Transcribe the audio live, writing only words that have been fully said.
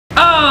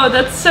Oh,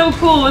 that's so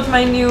cool with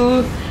my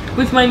new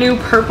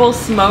purple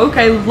smoke.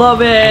 I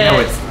love it. I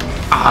know it's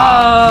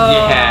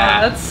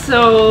yeah. That's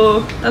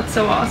so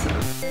awesome.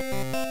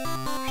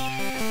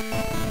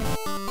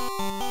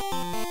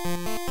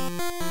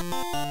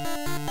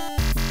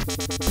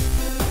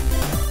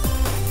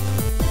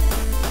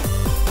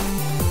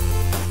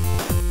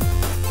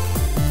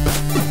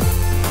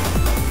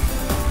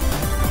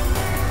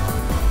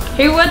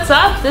 Hey, what's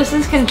up? This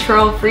is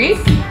Control Freak.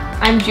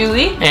 I'm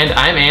Julie. And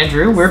I'm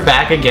Andrew. We're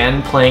back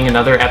again playing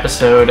another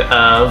episode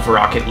of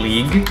Rocket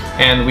League.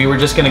 And we were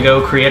just gonna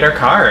go create our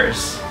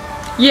cars.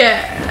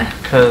 Yeah.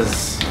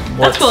 Because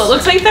that's cool. It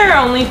looks like there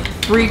are only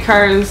 3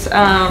 cars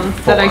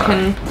that I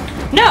can...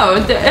 No,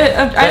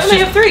 I only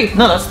have 3.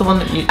 No, that's the one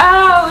that you...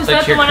 Oh, is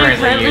that the one I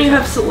currently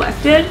have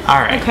selected?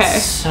 Alright, okay.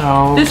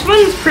 So... This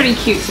one's pretty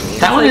cute to me.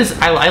 That one is...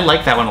 I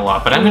like that one a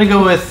lot, but I'm gonna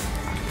go with...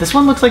 This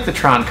one looks like the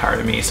Tron car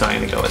to me, so I'm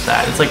gonna go with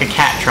that. It's like a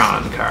cat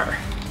Tron car.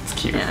 It's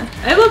cute. Yeah,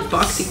 I love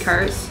boxy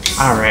cars.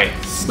 Alright.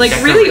 Like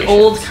really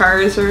old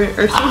cars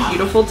are so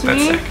beautiful to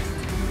me. Sick.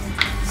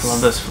 I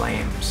love those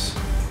flames.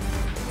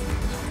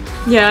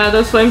 Yeah,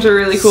 those flames are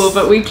really cool,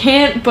 but we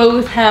can't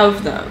both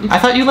have them. I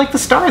thought you liked the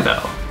star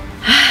though.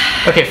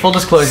 Okay, full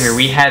disclosure,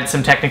 we had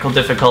some technical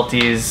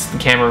difficulties. The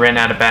camera ran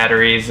out of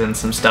batteries and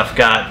some stuff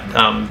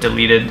got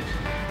deleted.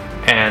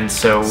 And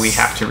so we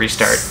have to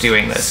restart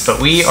doing this.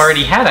 But we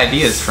already had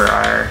ideas for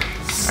our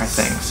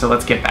thing, so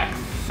let's get back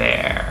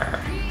there.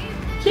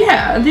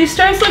 Yeah, these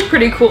stars look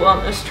pretty cool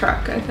on this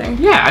truck, I think.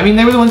 Yeah, I mean,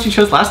 they were the ones you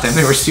chose last time.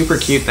 They were super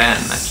cute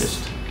then. That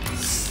just...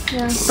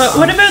 Yeah, but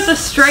what about the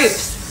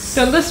stripes?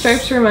 Don't the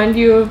stripes remind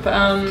you of,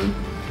 a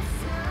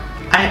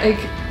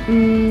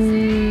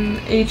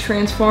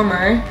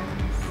Transformer?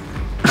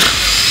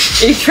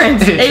 A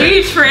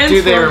Transformer.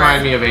 Do they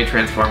remind me of a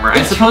Transformer?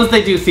 I suppose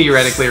they do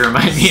theoretically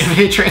remind me of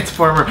a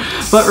Transformer.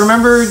 But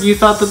remember, you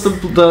thought that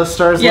the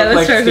stars looked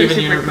like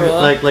Steven cool.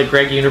 like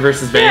Greg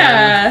Universe's band.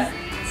 Yeah.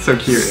 So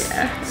cute.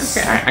 Yeah.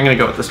 Okay. All right, I'm gonna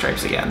go with the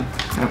stripes again.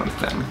 I like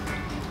them.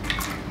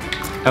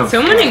 Okay.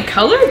 So many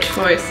color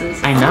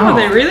choices. I know. Oh,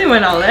 they really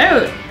went all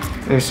out.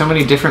 There's so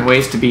many different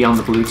ways to be on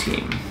the blue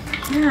team.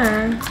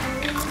 Yeah.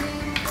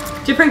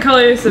 Different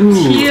colors of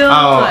teal.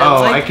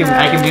 I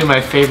can do my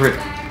favorite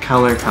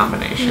color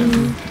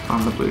combination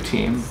on the blue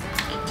team.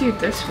 Dude,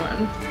 this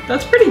one.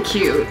 That's pretty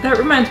cute. That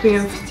reminds me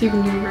of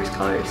Steven Universe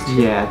colors too.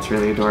 Yeah, it's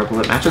really adorable.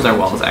 It matches our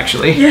walls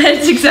actually. Yeah,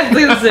 it's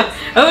exactly the same.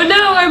 Oh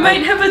no, I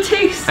might have a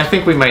taste. I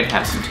think we might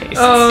have some tastes.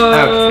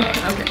 Oh,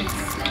 okay.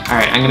 All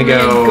right, I'm gonna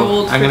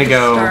go. I'm gonna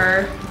go.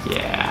 Star.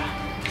 Yeah.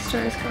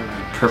 Stars coming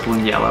up. Purple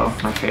and yellow,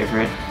 my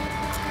favorite.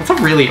 That's a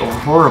really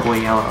horrible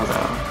yellow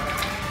though.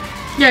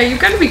 Yeah, you've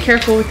got to be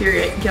careful with your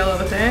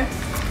yellows, eh?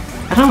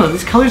 I don't know.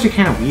 These colors are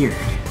kind of weird.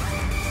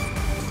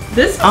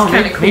 This is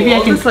kind of cool. Maybe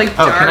I can. It's like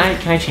dark.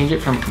 Can I change it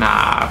from?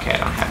 Nah. Okay, I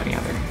don't have any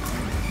other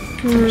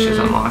finishes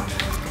unlocked.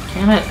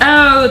 Damn it.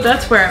 Oh,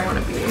 that's where I want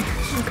to be.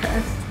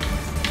 Okay.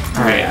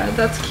 All right. Yeah,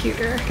 that's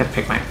cuter. Gotta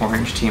pick my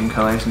orange team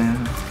colors now.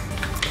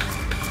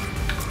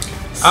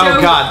 So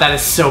oh god, that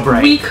is so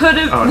bright. We could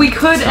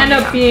end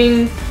up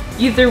being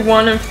either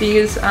one of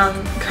these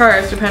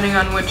cars, depending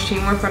on which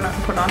team we're put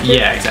on.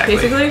 Yeah, exactly.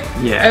 Basically.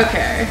 Yeah.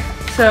 Okay.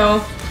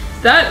 So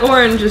that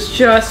orange is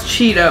just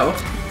Cheeto.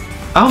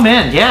 Oh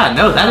man, yeah,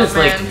 no,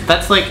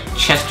 that's like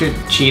Chester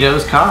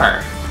Cheeto's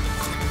car.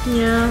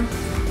 Yeah.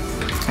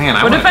 Man,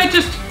 what if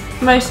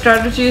my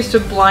strategy is to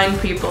blind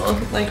people,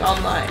 like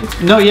online?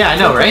 No, yeah, I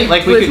know, right?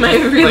 Like with my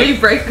really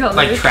bright colors.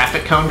 Like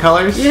traffic cone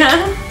colors?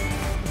 Yeah.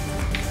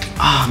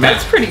 Oh man.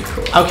 That's pretty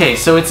cool. Okay,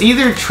 so it's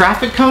either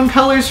traffic cone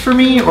colors for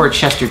me or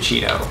Chester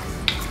Cheeto.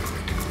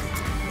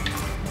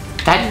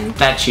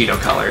 That Cheeto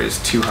color is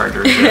too hard to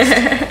resist.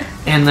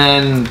 And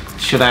then,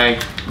 should I?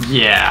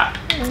 Yeah.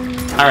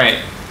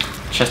 Alright.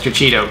 Chester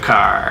Cheeto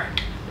car.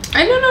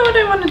 I don't know what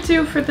I want to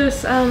do for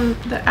this,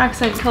 the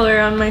accent color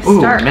on my Ooh,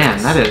 stars.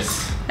 man, that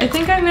is... I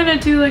think I'm gonna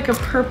do like a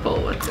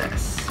purple with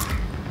this.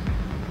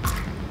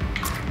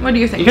 What do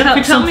you think?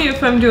 Tell me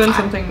if I'm doing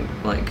something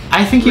like...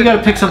 I think you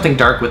gotta pick something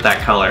dark with that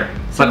color.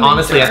 But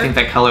honestly, dark. I think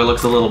that color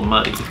looks a little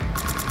muddy.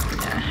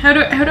 Yeah. How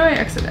do I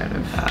exit out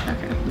of...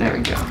 okay. There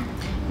we go.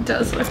 It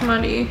does look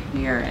muddy.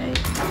 You're right.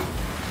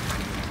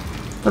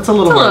 That's a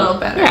little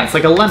better. Yeah, it's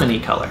like a lemony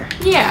color.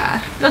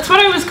 Yeah, that's what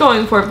I was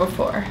going for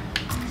before.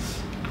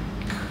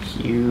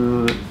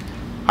 Cute.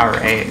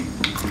 Alright.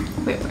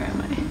 Wait, where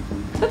am I?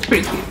 That's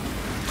pretty cute.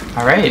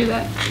 Alright. Do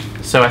that.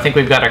 So I think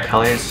we've got our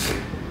colors.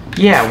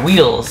 Yeah,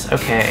 wheels.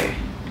 Okay.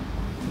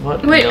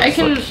 What wait, I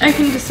can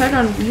decide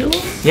on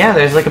wheels? Yeah,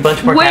 there's like a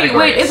bunch more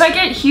categories. Wait, if I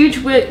get huge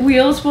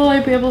wheels, will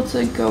I be able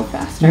to go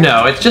faster?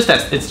 No, it's just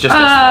that's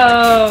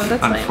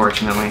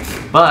unfortunately.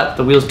 But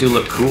the wheels do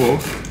look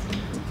cool.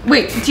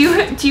 Wait, do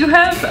you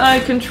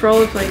have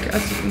control of like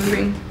us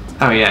moving?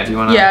 Oh yeah, do you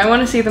want to? Yeah, I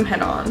want to see them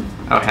head on.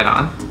 Oh, head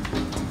on?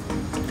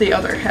 The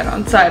other head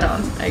on, side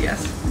on, I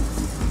guess.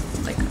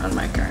 Like on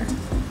my car.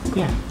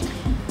 Yeah.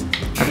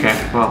 Okay,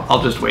 well,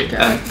 I'll just wait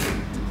then.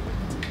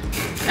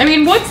 I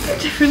mean, what's the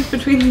difference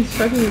between these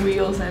fucking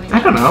wheels anyway?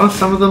 I don't know,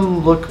 some of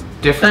them look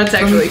different.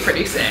 That's actually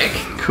pretty sick.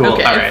 Cool. Cool.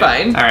 Okay, all right.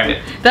 fine. All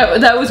right.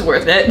 That was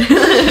worth it.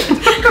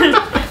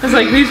 I was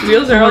like, these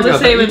wheels are Oh my all the God,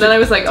 same, that and then I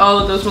was like,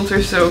 oh, those ones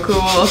are so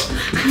cool.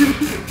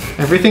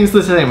 Everything's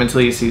the same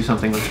until you see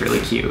something that's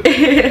really cute.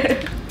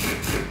 I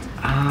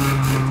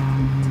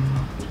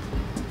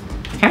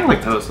kind of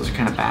like those. Those are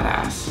kind of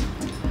badass.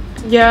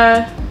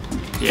 Yeah.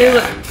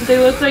 Yeah. They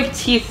look like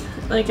teeth,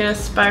 like in a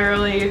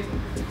spirally,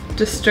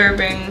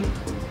 disturbing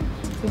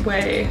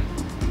way.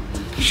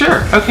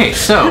 Sure. Okay.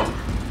 So,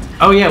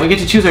 oh yeah, we get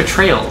to choose our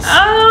trails.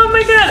 Oh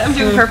my god, I'm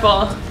doing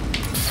purple.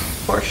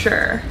 For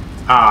sure.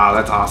 Ah,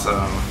 that's awesome.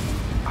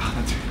 Oh,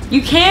 that's.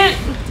 You can't.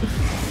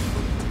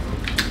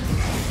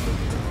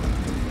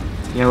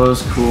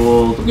 Yellow's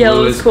cool. The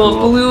Yellow blue is cool.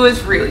 Blue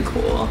is really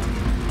cool.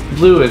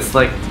 Blue is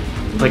like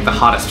the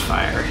hottest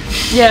fire.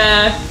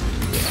 Yeah,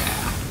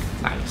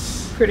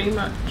 Nice. pretty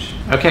much.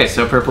 Okay,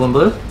 so purple and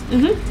blue.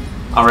 Mhm.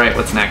 All right,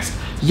 what's next?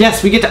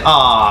 Yes, we get to.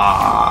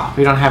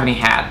 We don't have any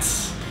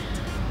hats.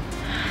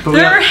 But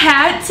There are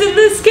hats in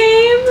this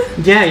game.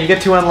 yeah, you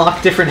get to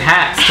unlock different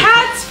hats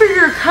Hats for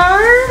your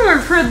car or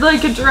for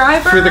like a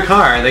driver? for the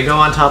car. They go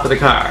on top of the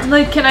car.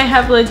 Like, can I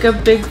have like a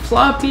big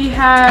floppy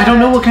hat? I don't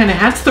know what kind of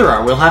hats there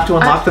are. We'll have to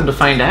unlock them to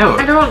find out.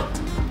 I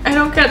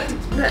don't get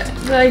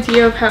the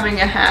idea of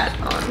having a hat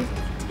on.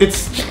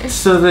 It's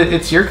so that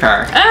it's your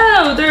car.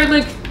 Oh, they're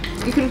like,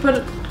 you can put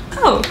it.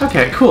 Oh,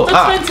 Okay, cool. let's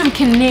find some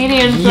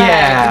Canadian flag.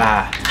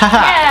 Yeah. Haha.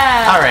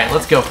 Yeah. All right,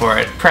 let's go for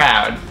it.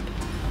 Proud.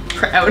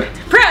 Proud.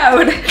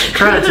 Proud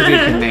to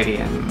be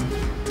Canadian.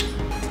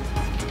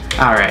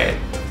 All right.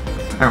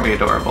 Aren't we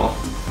adorable?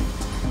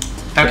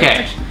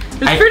 Okay.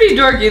 It's pretty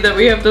dorky that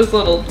we have those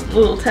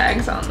little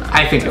tags on them.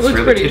 I think it it's looks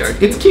really pretty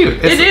dorky. it's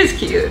cute. It is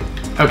cute.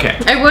 Okay.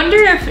 I wonder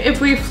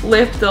if we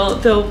flip,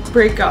 they'll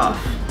break off.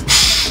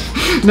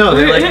 No,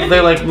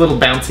 they're like little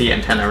bouncy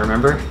antenna,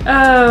 remember?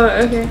 Oh,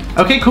 okay.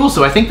 Okay, cool.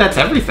 So I think that's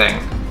everything.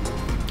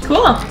 Cool.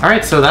 All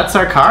right, so that's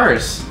our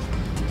cars.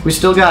 We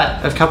still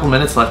got a couple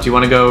minutes left. Do you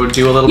want to go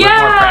do a little bit more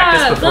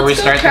practice before we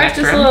start the next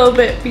practice round? a little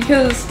bit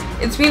because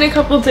it's been a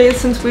couple days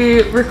since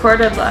we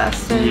recorded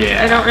last, and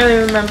Yeah. I don't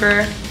really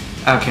remember.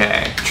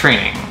 Okay,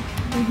 training.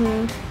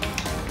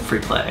 Free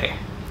play.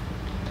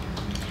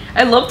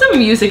 I love the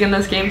music in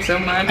this game so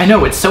much. I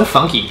know, it's so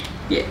funky.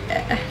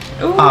 Yeah.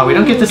 Oh, we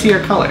don't get to Ooh. see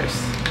our colors.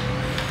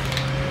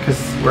 Because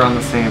we're on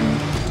the same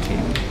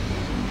team.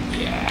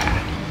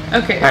 Yeah.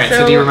 Okay. All right,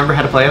 so do you remember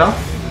how to play it all?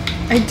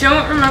 I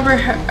don't remember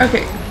how.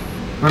 Okay.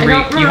 Remember,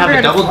 I don't you have remember a how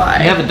to double. fly.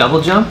 You have a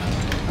double jump.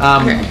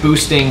 Okay.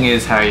 Boosting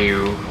is how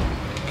you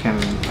can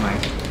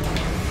like.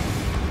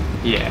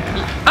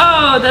 Yeah.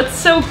 Oh, that's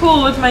so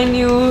cool with my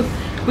new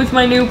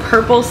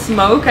purple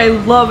smoke. I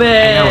love it.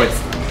 I know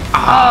it's.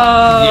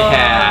 Oh,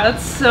 yeah.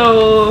 That's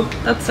so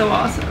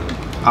awesome.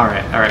 All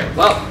right. All right.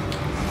 Well,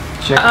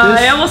 Check this.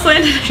 I almost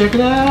landed. Check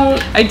it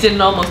out. I didn't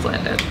almost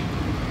land it.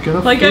 Gonna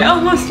Like fly. I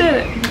almost did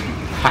it.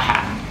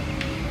 Haha.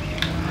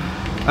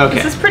 Okay.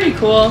 This is pretty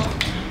cool.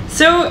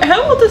 So,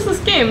 how old is this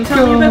game?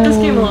 Tell me about this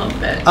game a little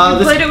bit. You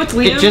This- played it with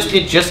Liam?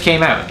 It just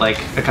came out like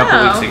a couple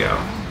Oh. weeks ago.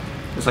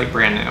 It's like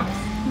brand new.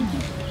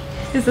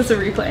 Is this a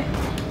replay?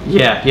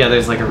 Yeah.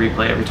 There's like a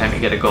replay every time you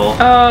get a goal.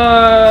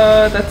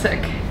 Oh, that's sick.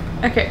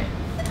 Okay.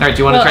 All right. Do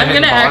you want Well, to try I'm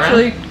hitting gonna the ball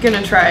actually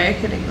gonna try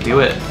hitting the Do ball.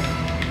 it.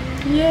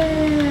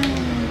 Yeah.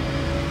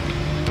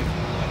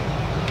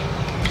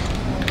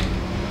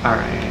 All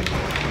right.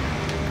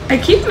 I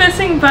keep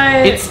missing by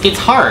It's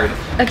hard.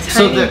 a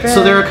So tiny bit.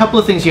 so there are a couple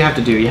of things you have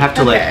to do. You have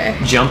to Okay.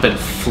 like jump and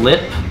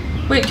flip.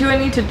 Wait, do I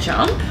need to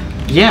jump?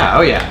 Yeah.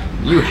 Oh yeah.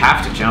 You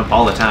have to jump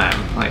all the time.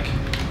 Like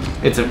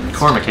it's a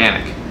core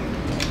mechanic.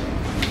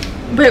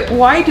 But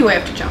why do I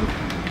have to jump?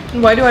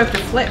 Why do I have to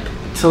flip?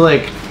 To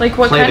like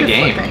What play kind the of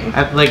game.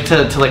 flipping? Like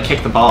to like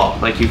kick the ball.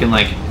 Like you can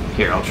like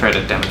here. I'll try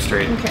to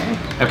demonstrate. Okay.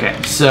 Okay,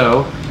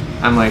 so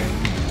I'm like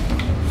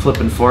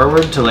flipping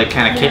forward to like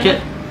kind of kick Yeah.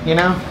 it, you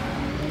know,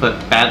 but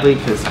badly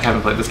because I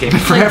haven't played this game in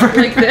forever.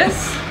 Like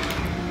this?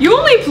 You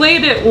only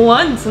played it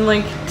once and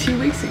like 2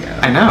 weeks ago.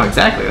 I know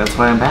exactly. That's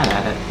why I'm bad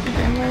at it.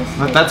 Okay, where's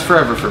But that's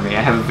forever for me.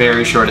 I have a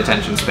very short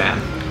attention span.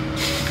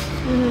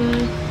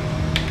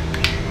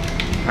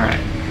 All right.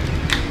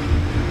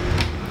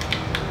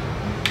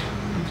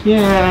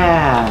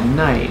 Yeah,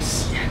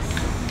 nice.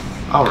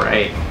 Yes. All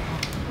right.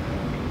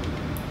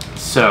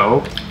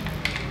 So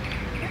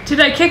Did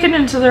I kick it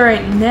into the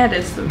right net?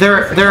 Is the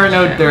there are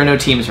no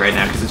teams right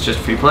now because it's just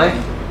free play.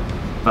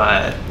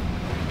 But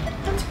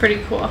That's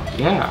pretty cool.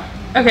 yeah.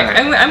 Okay, All right.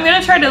 I'm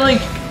gonna try to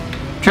like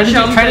Try to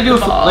jump do at a the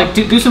ball. like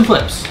do some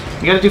flips.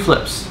 You gotta do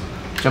flips.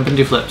 Jump and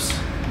do flips.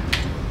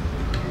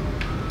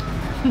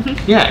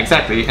 Yeah,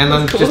 exactly. And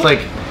then That's just cool.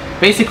 like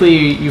basically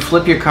you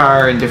flip your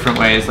car in different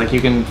ways. Like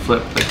you can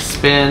flip like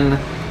spin.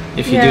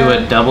 If you do Yeah.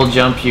 a double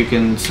jump, you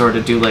can sort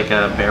of do like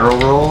a barrel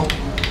roll.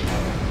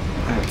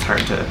 It's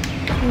hard to.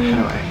 How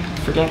do I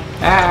forget?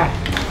 Ah,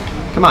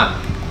 come on.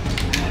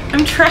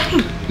 I'm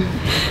trying.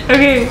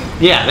 Okay.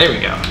 Yeah, there we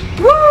go.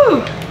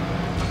 Woo!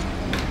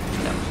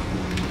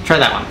 Try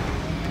that one.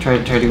 Try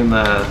doing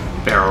the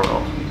barrel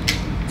roll.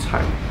 It's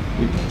hard.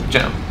 You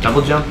jump,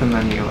 double jump, and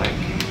then you like.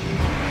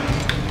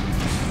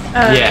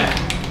 Yeah.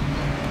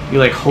 You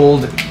like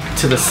hold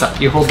to the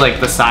side. You hold like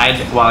the side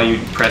while you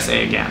press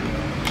A again.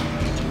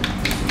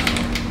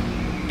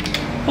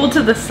 Hold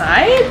to the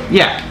side?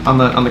 Yeah, on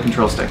the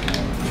control stick,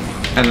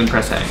 and then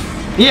press A.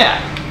 Yeah.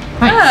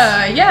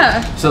 Nice.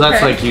 Yeah. So that's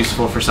Okay. like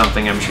useful for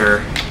something, I'm sure.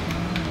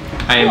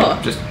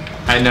 Cool.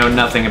 I know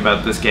nothing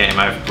about this game.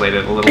 I've played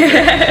it a little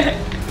bit.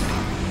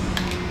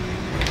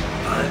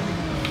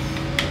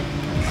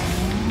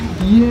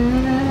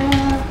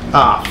 Yeah.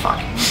 Ah, fuck.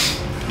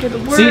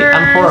 See,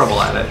 I'm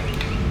horrible at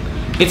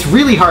it. It's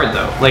really hard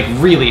though, like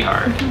really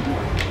hard.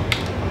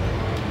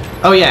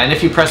 Oh yeah, and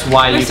if you press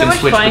Y, There's you so can much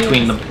switch flying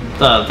between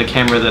the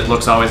camera that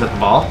looks always at the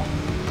ball,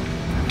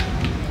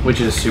 which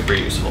is super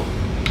useful.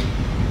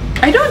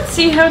 I don't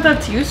see how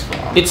that's useful.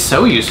 It's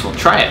so useful.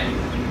 Try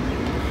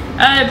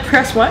it.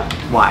 Press what?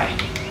 Y.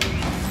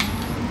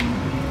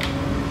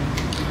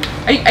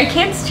 I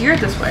can't steer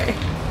this way.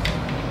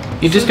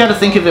 You just got to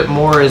think of it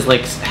more as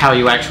like how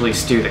you actually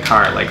steer the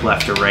car, like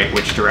left or right,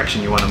 which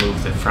direction you want to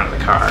move the front of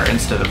the car,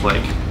 instead of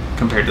like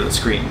compared to the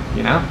screen,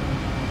 you know?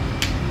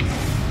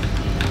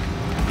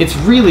 It's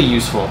really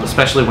useful,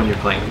 especially when you're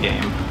playing the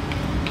game.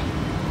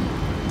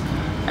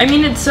 I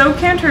mean, it's so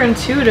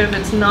counterintuitive.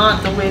 It's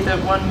not the way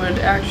that one would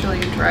actually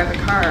drive a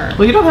car.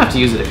 Well, you don't have to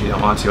use it if you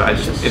don't want to.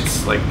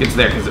 It's like, it's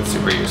there because it's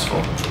super useful.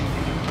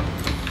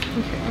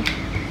 Okay.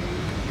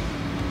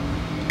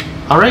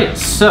 Alright,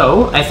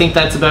 so I think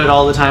that's about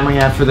all the time we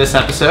have for this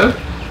episode.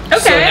 Okay.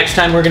 So next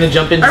time we're going to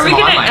jump into Are some we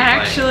gonna online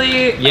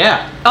actually play.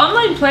 Yeah.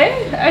 online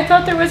play? I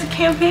thought there was a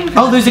campaign. For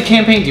Oh, there's a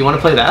campaign. Do you want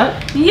to play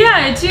that? Yeah,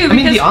 I do. I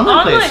mean, the because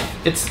online play,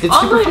 it's super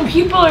online fun.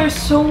 people are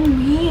so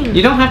mean.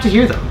 You don't have to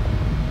hear them.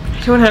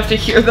 I don't have to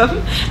hear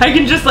them. I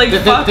can just like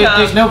fuck up.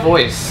 There's no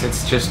voice.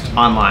 It's just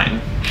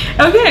online.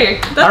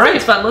 Okay, that All right.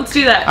 sounds fun. Let's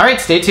do that. Alright,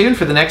 stay tuned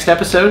for the next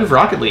episode of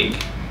Rocket League.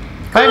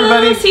 Bye, Cool,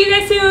 everybody. See you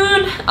guys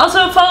soon.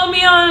 Also, follow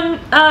me on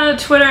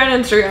Twitter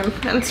and Instagram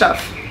and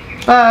stuff.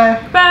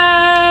 Bye.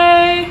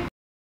 Bye.